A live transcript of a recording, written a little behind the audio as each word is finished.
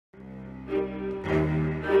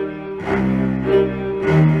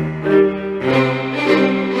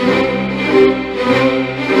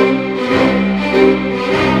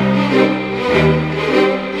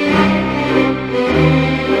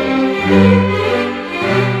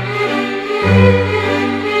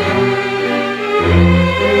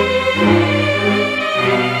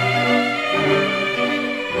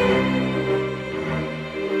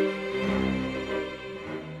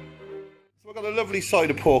Lovely side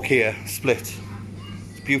of pork here, split.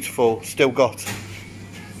 It's beautiful, still got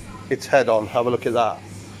its head on. Have a look at that,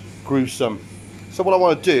 gruesome. So what I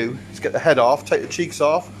want to do is get the head off, take the cheeks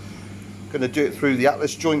off. I'm going to do it through the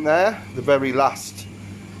atlas joint there, the very last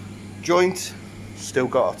joint. Still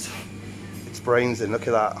got its brains in, look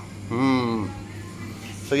at that.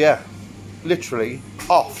 So yeah, literally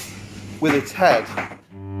off with its head.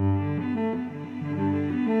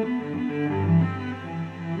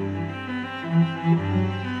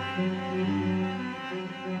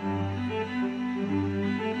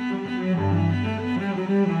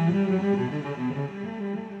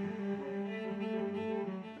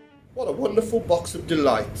 What a wonderful box of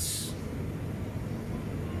delights.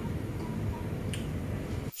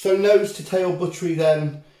 So nose to tail butchery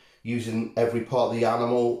then, using every part of the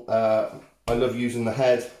animal. I love using the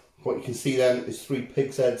head. What you can see then is 3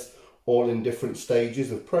 pig's heads, all in different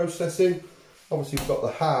stages of processing. Obviously we've got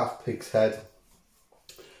the half pig's head,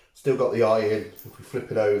 still got the eye in. If we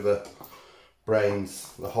flip it over,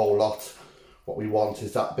 brains, the whole lot. What we want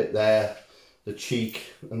is that bit there, the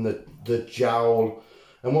cheek and the jowl.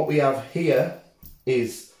 And what we have here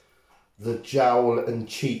is the jowl and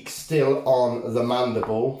cheek still on the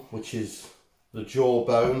mandible, which is the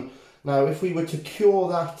jawbone. Now, if we were to cure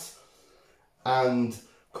that and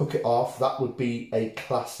cook it off, that would be a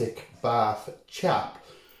classic Bath chap.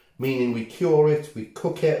 Meaning we cure it, we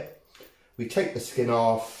cook it, we take the skin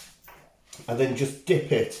off, and then just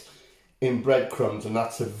dip it in breadcrumbs. And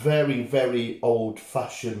that's a very, very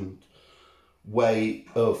old-fashioned way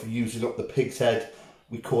of using up the pig's head.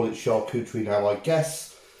 We call it charcuterie now, I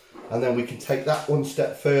guess. And then we can take that one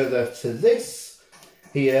step further to this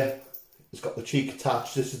here. It's got the cheek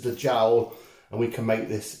attached. This is the jowl. And we can make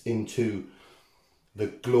this into the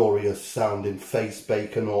glorious sounding face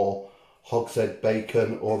bacon or hogshead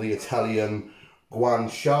bacon or the Italian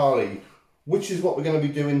guanciale, which is what we're going to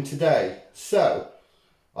be doing today. So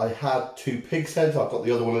I had 2 pig's heads. I've got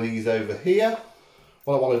the other one of these over here.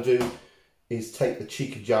 What I want to do is take the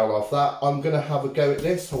cheek and jowl off that. I'm going to have a go at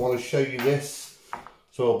this. I want to show you this.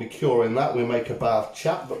 So I'll be curing that. We'll make a Bath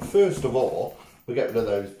chap. But first of all, we'll get rid of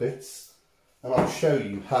those bits. And I'll show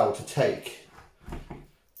you how to take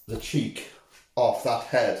the cheek off that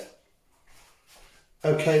head.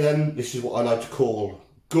 Okay then, this is what I like to call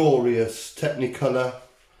glorious Technicolor.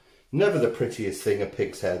 Never the prettiest thing, a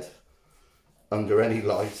pig's head, under any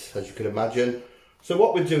light, as you can imagine. So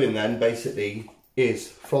what we're doing then, basically, is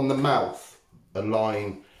from the mouth, a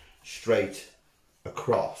line straight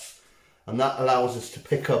across. And that allows us to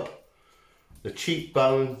pick up the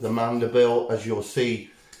cheekbone, the mandible, as you'll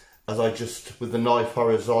see, as I just, with the knife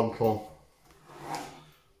horizontal.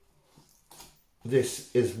 This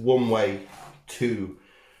is one way to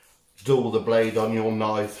dull the blade on your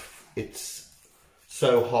knife. It's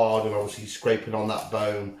so hard, and obviously scraping on that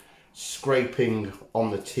bone, scraping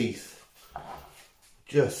on the teeth,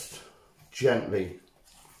 just gently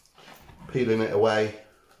peeling it away,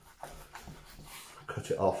 cut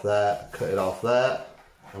it off there, cut it off there,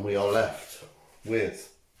 and we are left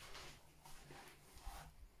with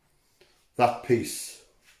that piece.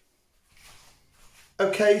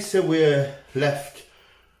 Okay, so we're left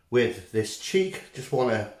with this cheek. Just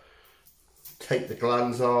want to take the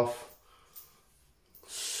glands off.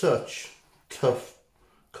 Such tough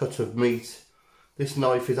cut of meat. This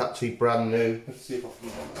knife is actually brand new. Let's see if I can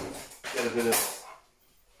get a bit of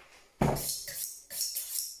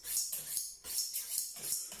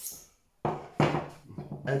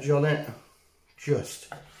edge on it.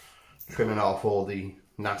 Just trimming off all the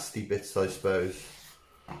nasty bits, I suppose.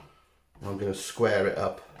 I'm going to square it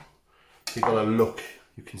up. So you've got to look,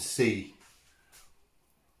 you can see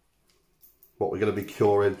what we're going to be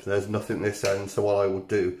curing. There's nothing this end, so what I will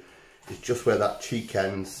do is just where that cheek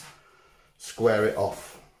ends, square it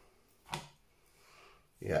off.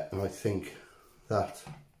 Yeah, and I think that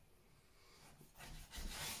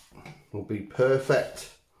will be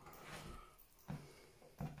perfect.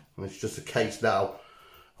 And it's just a case now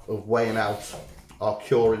of weighing out our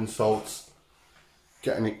curing salts,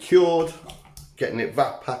 getting it cured, getting it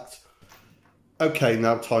vat packed. Okay,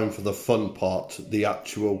 now time for the fun part, the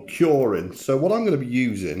actual curing. So what I'm going to be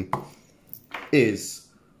using is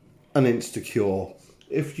an Instacure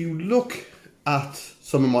if you look at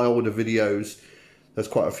some of my older videos, there's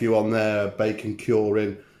quite a few on there, bacon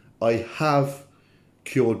curing. I have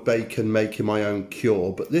cured bacon making my own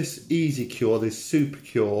cure, but this easy cure, this super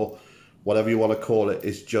cure, whatever you want to call it,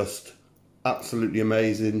 is just absolutely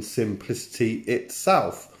amazing. Simplicity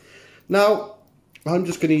itself. Now, I'm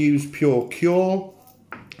just going to use pure cure.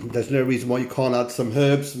 There's no reason why you can't add some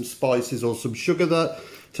herbs, some spices or some sugar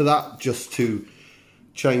to that just to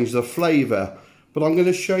change the flavour. But I'm going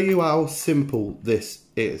to show you how simple this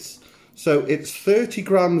is. So it's 30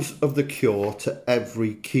 grams of the cure to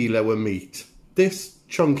every kilo of meat. This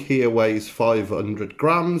chunk here weighs 500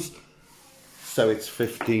 grams. So it's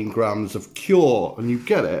 15 grams of cure, and you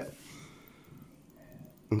get it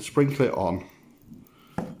and sprinkle it on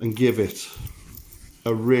and give it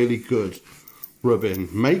a really good rub in,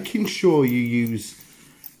 making sure you use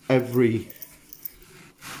every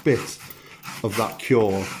bit of that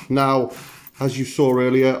cure. Now, as you saw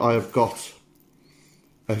earlier, I have got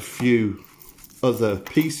a few other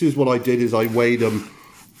pieces. What I did is I weighed them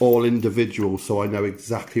all individual, so I know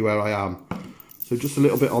exactly where I am. So just a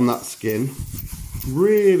little bit on that skin,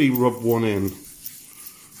 really rub one in,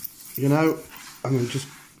 you know, and then just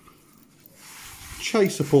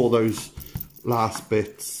chase up all those last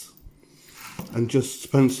bits and just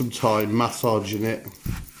spend some time massaging it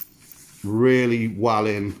really well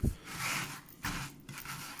in,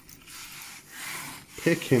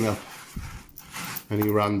 picking up any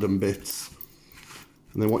random bits.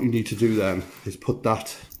 And then what you need to do then is put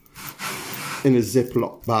that in a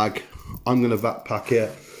Ziploc bag. I'm going to vat pack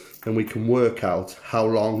it, and we can work out how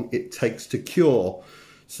long it takes to cure.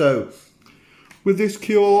 So with this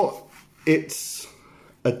cure, it's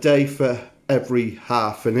a day for every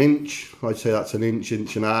half an inch. I'd say that's an inch,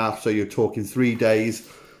 inch and a half. So you're talking 3 days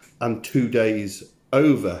and 2 days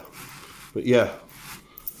over. But yeah,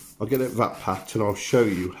 I'll get it vat packed and I'll show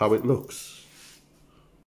you how it looks.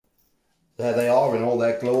 There they are in all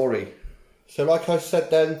their glory. So like I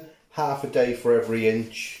said then, half a day for every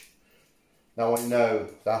inch. Now I know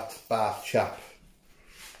that bath chap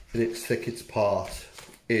in its thickest part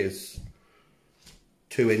is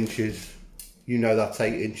 2 inches. You know that's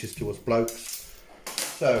 8 inches to us blokes.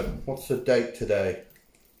 So what's the date today?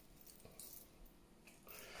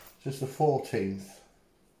 It's the 14th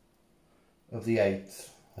of the 8th,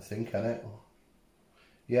 I think, isn't it?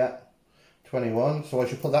 Yeah, 21. So I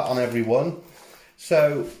should put that on every one.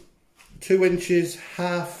 So 2 inches,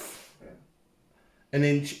 half an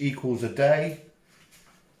inch equals a day.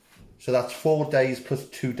 So that's 4 days plus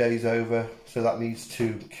 2 days over. So that needs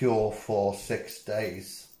to cure for 6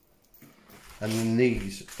 days. And then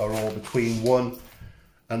these are all between 1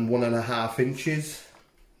 and 1.5 inches.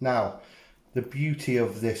 Now, the beauty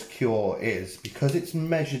of this cure is, because it's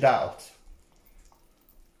measured out,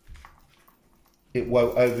 it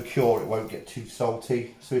won't overcure, it won't get too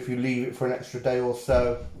salty. So if you leave it for an extra day or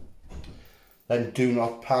so, then do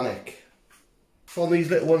not panic. So on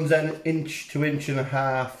these little ones then, inch to inch and a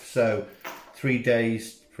half, so 3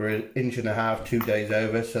 days for an inch and a half, 2 days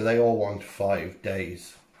over, so they all want 5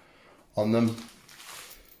 days on them.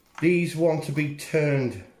 These want to be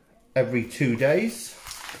turned every 2 days,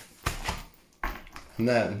 and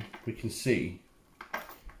then we can see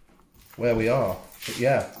where we are. But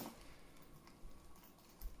yeah,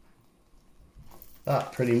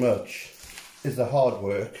 that pretty much is the hard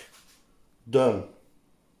work done.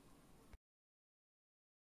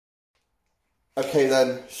 Okay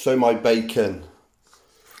then, so my bacon,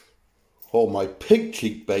 or my pig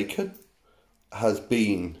cheek bacon, has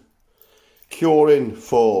been curing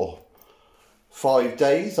for 5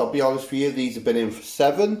 days. I'll be honest with you, these have been in for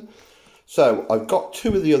 7. So I've got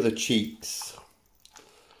 2 of the other cheeks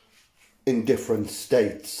in different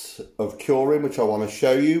states of curing, which I want to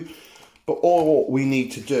show you. But all we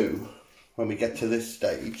need to do when we get to this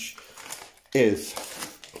stage is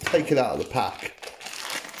take it out of the pack.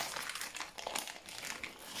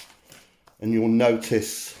 And you'll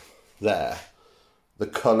notice there the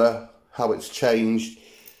colour, how it's changed.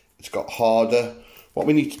 It's got harder. What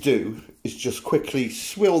we need to do is just quickly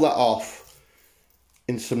swill that off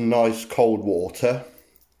in some nice cold water,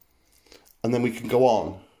 and then we can go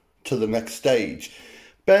on to the next stage.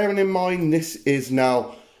 Bearing in mind this is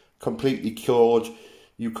now completely cured,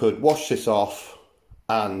 you could wash this off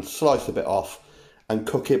and slice a bit off and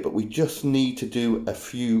cook it, but we just need to do a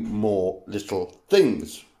few more little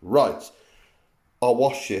things. Right, I'll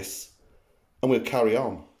wash this and we'll carry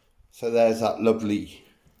on. So there's that lovely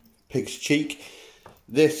pig's cheek.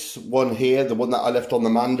 This one here, the one that I left on the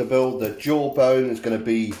mandible, the jaw bone, is going to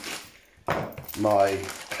be my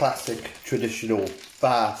classic traditional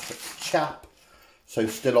bath chap. So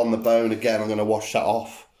still on the bone. Again, I'm going to wash that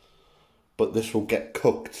off. But this will get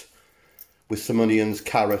cooked with some onions,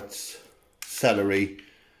 carrots, celery,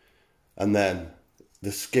 and then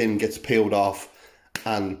the skin gets peeled off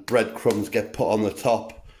and breadcrumbs get put on the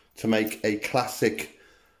top to make a classic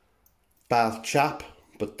Bath chap,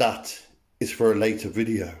 but that is for a later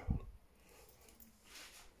video.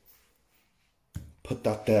 Put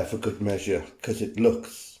that there for good measure because it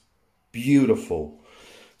looks beautiful.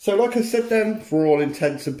 So like I said then, for all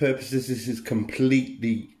intents and purposes, this is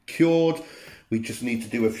completely cured. We just need to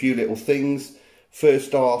do a few little things.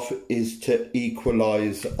 First off is to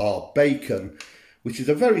equalise our bacon, which is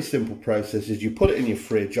a very simple process. Is you put it in your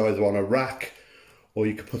fridge, either on a rack, or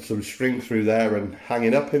you could put some string through there and hang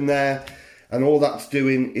it up in there. And all that's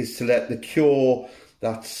doing is to let the cure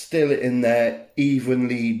that's still in there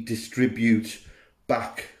evenly distribute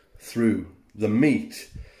back through the meat.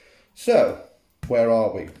 So, where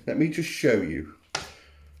are we? Let me just show you.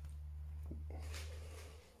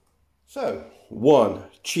 So, one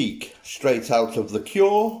cheek straight out of the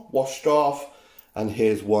cure, washed off, and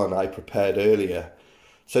here's one I prepared earlier.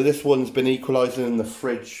 So this one's been equalising in the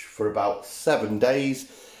fridge for about 7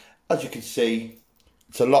 days. As you can see,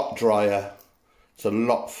 it's a lot drier, it's a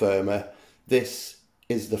lot firmer. This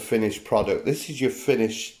is the finished product. This is your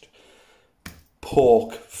finished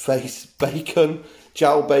pork face bacon,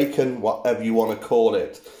 jowl bacon, whatever you want to call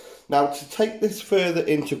it. Now to take this further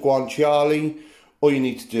into guanciale, all you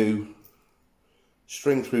need to do,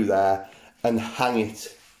 string through there and hang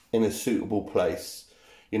it in a suitable place.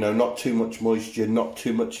 You know, not too much moisture, not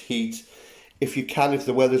too much heat. If you can, if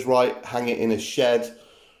the weather's right, hang it in a shed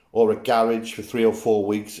or a garage for 3 or 4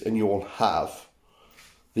 weeks and you will have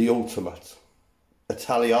the ultimate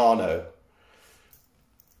Italiano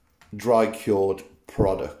dry cured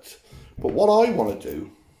product. But what I want to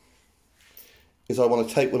do is I want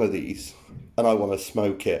to take one of these and I want to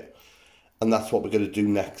smoke it. And that's what we're going to do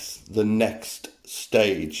next, the next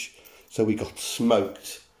stage. So we got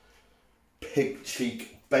smoked pig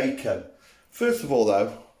cheek bacon. First of all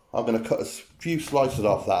though, I'm going to cut a few slices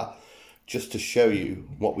off that just to show you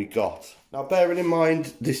what we got. Now bearing in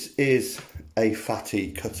mind, this is a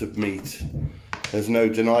fatty cut of meat. There's no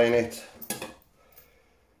denying it.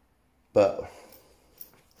 But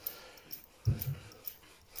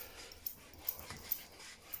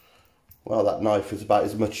well, that knife is about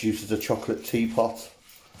as much use as a chocolate teapot.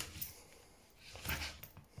 Let's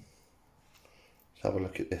have a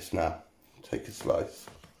look at this now. Take a slice.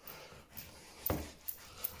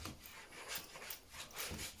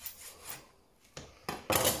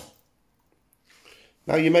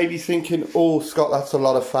 Now you may be thinking, oh Scott, that's a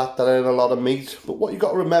lot of fat, that ain't a lot of meat. But what you've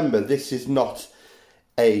got to remember, this is not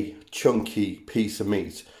a chunky piece of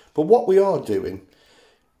meat. But what we are doing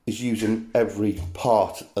is using every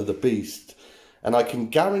part of the beast. And I can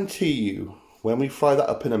guarantee you, when we fry that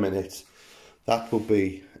up in a minute, that will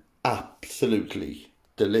be absolutely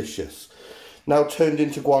delicious. Now turned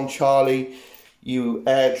into guanciale, you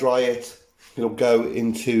air dry it, it'll go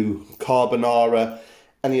into carbonara,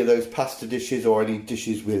 any of those pasta dishes or any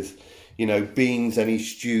dishes with, you know, beans, any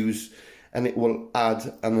stews, and it will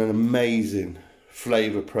add an amazing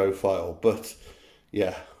flavour profile. But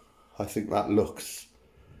yeah, I think that looks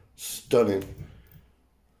stunning.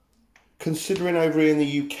 Considering over here in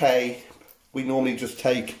the UK, we normally just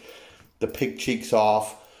take the pig cheeks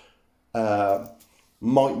off,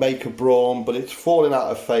 might make a brawn, but it's falling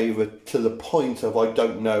out of favour to the point of I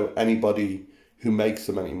don't know anybody who makes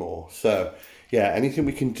them anymore. So yeah, anything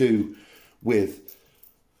we can do with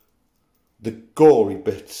the gory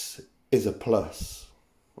bits is a plus.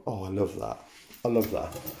 Oh, I love that. I love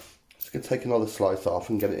that. Let's go take another slice off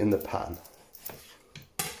and get it in the pan.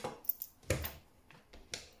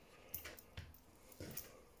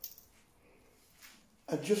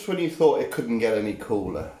 And just when you thought it couldn't get any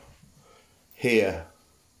cooler, here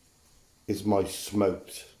is my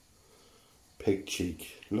smoked pig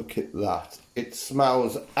cheek. Look at that. It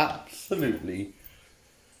smells absolutely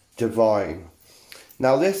divine.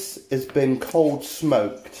 Now this has been cold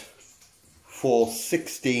smoked for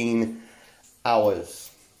 16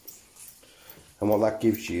 hours. And what that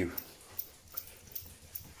gives you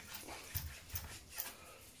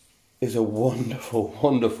is a wonderful,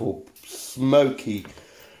 wonderful smoky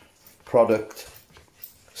product,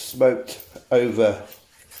 smoked over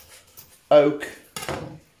oak.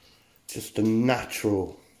 Just a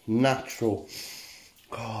natural,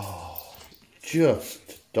 oh,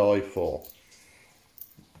 just die for.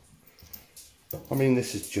 I mean,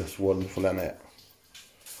 this is just wonderful, isn't it?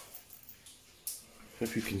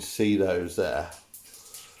 If you can see those there,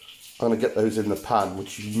 I'm going to get those in the pan,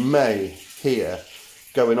 which you may hear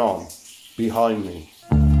going on behind me.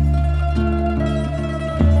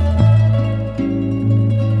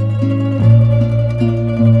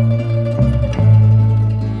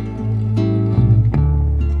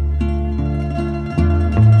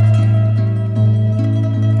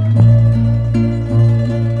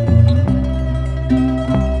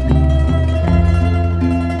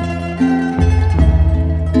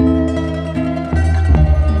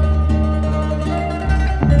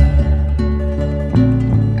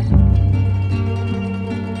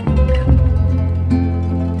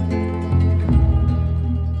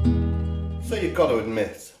 So you've got to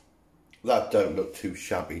admit, that don't look too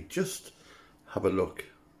shabby. Just have a look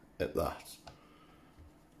at that.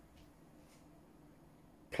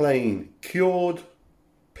 Plain cured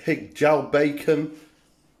pig jowl bacon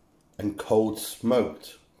and cold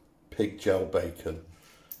smoked pig jowl bacon.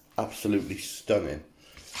 Absolutely stunning.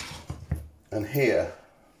 And here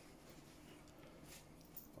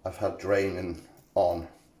I've had draining on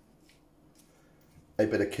a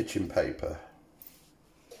bit of kitchen paper.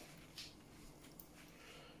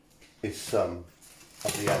 Is some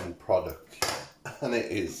of the end product, and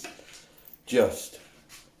it is just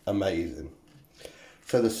amazing.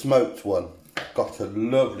 So the smoked one got a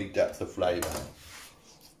lovely depth of flavour.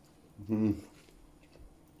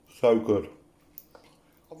 So good.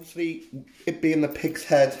 Obviously, it being the pig's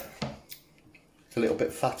head, it's a little bit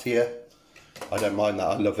fattier. I don't mind that,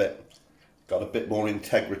 I love it. Got a bit more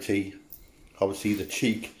integrity. Obviously the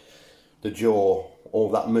cheek, the jaw, all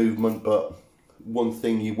that movement, but one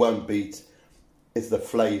thing you won't beat is the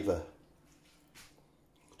flavour.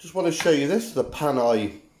 Just want to show you this, the pan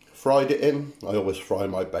I fried it in. I always fry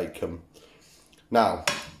my bacon. Now,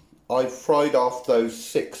 I fried off those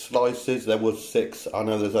 6 slices. There was 6. I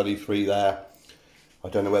know there's only 3 there. I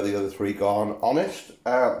don't know where the other 3 gone, honest.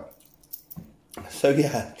 So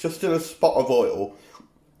yeah, just in a spot of oil.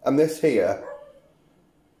 And this here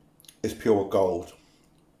is pure gold.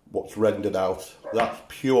 What's rendered out, that's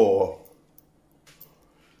pure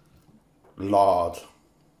lard,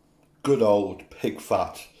 good old pig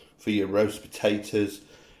fat for your roast potatoes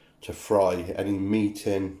to fry any meat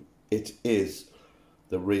in. It is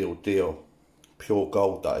the real deal. Pure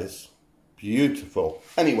gold, that is. Beautiful.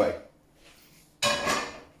 Anyway,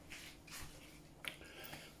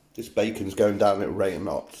 this bacon's going down at rate of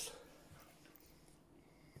knots.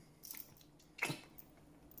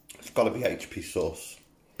 It's got to be HP sauce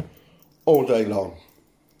all day long.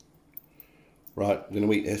 Right, I'm going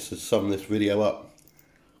to eat this to sum this video up.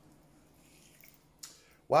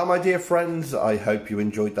 Well, my dear friends, I hope you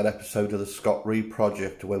enjoyed that episode of the Scott Reed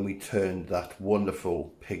Project when we turned that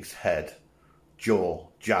wonderful pig's head, jaw,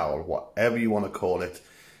 jowl, whatever you want to call it,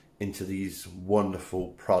 into these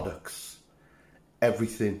wonderful products.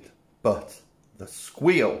 Everything but the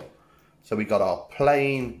squeal. So we got our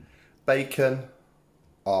plain bacon,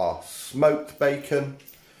 our smoked bacon.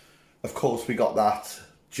 Of course, we got that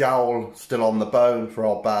jowl still on the bone for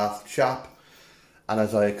our Bath chap, and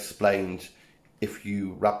as I explained, if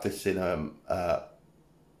you wrap this in a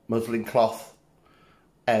muslin cloth,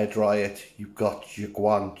 air dry it, you've got your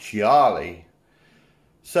guanciale.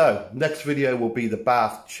 So next video will be the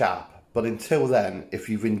Bath chap, but until then, if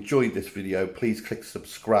you've enjoyed this video, please click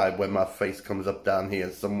subscribe when my face comes up down here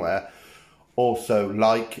somewhere. Also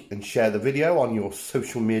like and share the video on your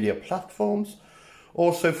social media platforms.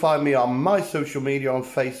 Also find me on my social media on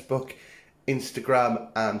Facebook, Instagram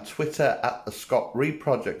and Twitter at the Scott Reed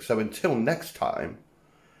Project. So until next time,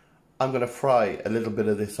 I'm going to fry a little bit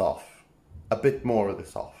of this off, a bit more of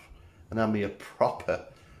this off, and have me a proper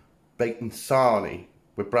bacon sarnie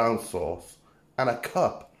with brown sauce and a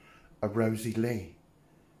cup of Rosie Lee.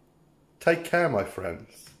 Take care, my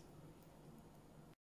friends.